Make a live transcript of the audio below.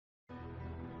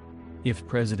If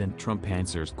President Trump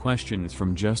answers questions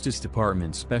from Justice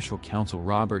Department Special Counsel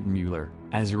Robert Mueller,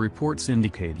 as reports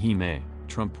indicate he may,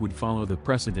 Trump would follow the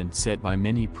precedent set by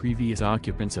many previous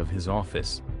occupants of his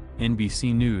office.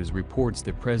 NBC News reports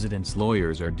the president's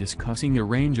lawyers are discussing a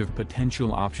range of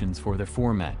potential options for the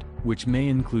format, which may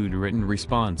include written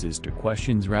responses to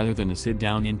questions rather than a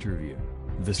sit-down interview.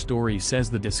 The story says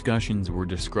the discussions were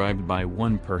described by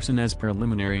one person as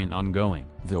preliminary and ongoing.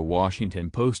 The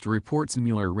Washington Post reports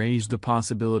Mueller raised the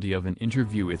possibility of an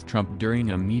interview with Trump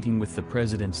during a meeting with the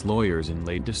president's lawyers in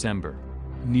late December.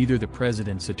 Neither the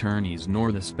president's attorneys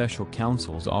nor the special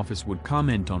counsel's office would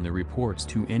comment on the reports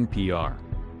to NPR.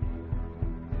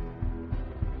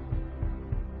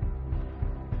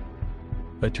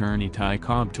 Attorney Ty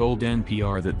Cobb told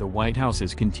NPR that the White House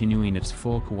is continuing its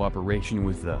full cooperation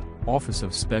with the Office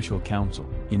of Special Counsel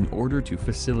in order to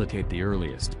facilitate the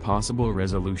earliest possible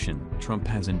resolution. Trump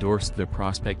has endorsed the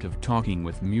prospect of talking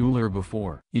with Mueller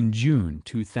before. In June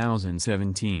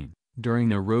 2017,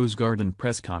 during a Rose Garden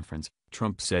press conference,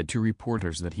 Trump said to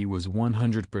reporters that he was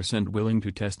 100% willing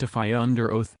to testify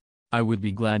under oath. "I would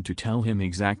be glad to tell him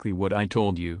exactly what I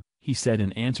told you," he said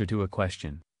in answer to a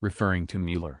question, referring to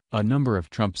Mueller. A number of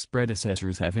Trump's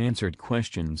predecessors have answered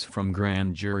questions from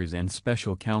grand juries and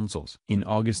special counsels. In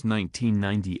August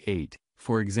 1998,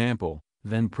 for example,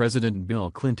 then-President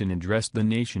Bill Clinton addressed the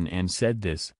nation and said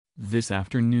this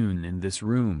afternoon in this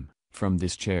room, from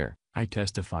this chair, I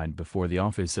testified before the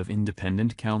Office of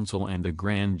Independent Counsel and the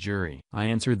grand jury. I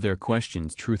answered their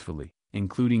questions truthfully,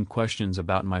 including questions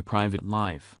about my private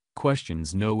life.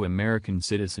 Questions no American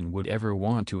citizen would ever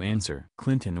want to answer.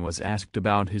 Clinton was asked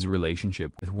about his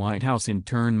relationship with White House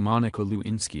intern Monica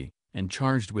Lewinsky, and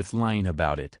charged with lying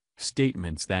about it,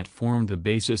 statements that formed the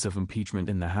basis of impeachment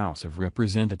in the House of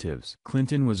Representatives.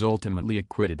 Clinton was ultimately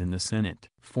acquitted in the Senate.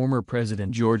 Former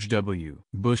President George W.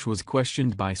 Bush was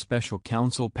questioned by special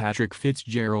counsel Patrick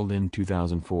Fitzgerald in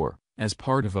 2004. As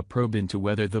part of a probe into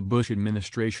whether the Bush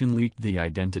administration leaked the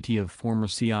identity of former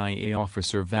CIA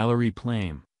officer Valerie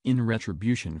Plame, in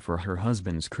retribution for her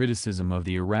husband's criticism of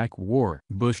the Iraq War.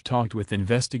 Bush talked with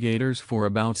investigators for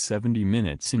about 70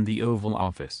 minutes in the Oval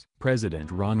Office.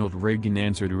 President Ronald Reagan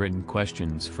answered written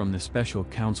questions from the special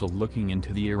counsel looking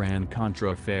into the Iran-Contra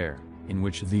affair, in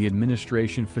which the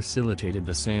administration facilitated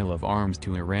the sale of arms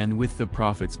to Iran with the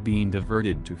profits being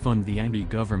diverted to fund the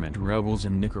anti-government rebels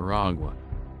in Nicaragua.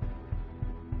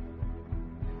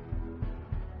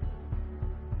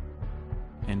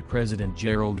 And President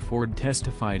Gerald Ford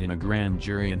testified in a grand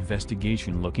jury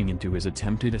investigation looking into his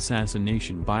attempted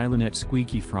assassination by Lynette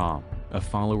Squeaky Fromm, a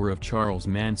follower of Charles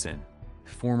Manson.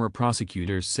 Former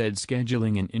prosecutors said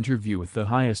scheduling an interview with the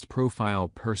highest-profile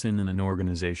person in an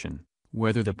organization,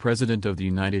 whether the President of the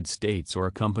United States or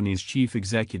a company's chief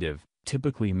executive,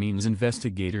 typically means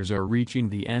investigators are reaching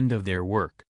the end of their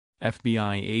work.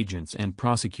 FBI agents and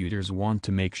prosecutors want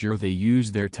to make sure they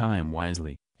use their time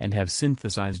wisely, and have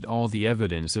synthesized all the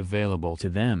evidence available to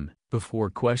them, before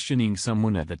questioning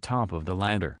someone at the top of the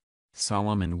ladder.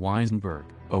 Solomon Weisenberg,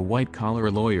 a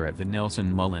white-collar lawyer at the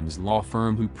Nelson Mullins law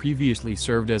firm who previously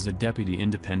served as a deputy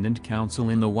independent counsel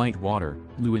in the Whitewater,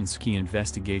 Lewinsky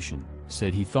investigation,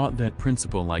 said he thought that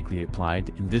principle likely applied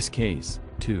in this case,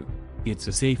 too. "It's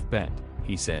a safe bet,"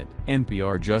 he said.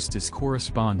 NPR Justice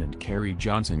correspondent Carrie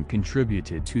Johnson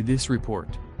contributed to this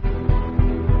report.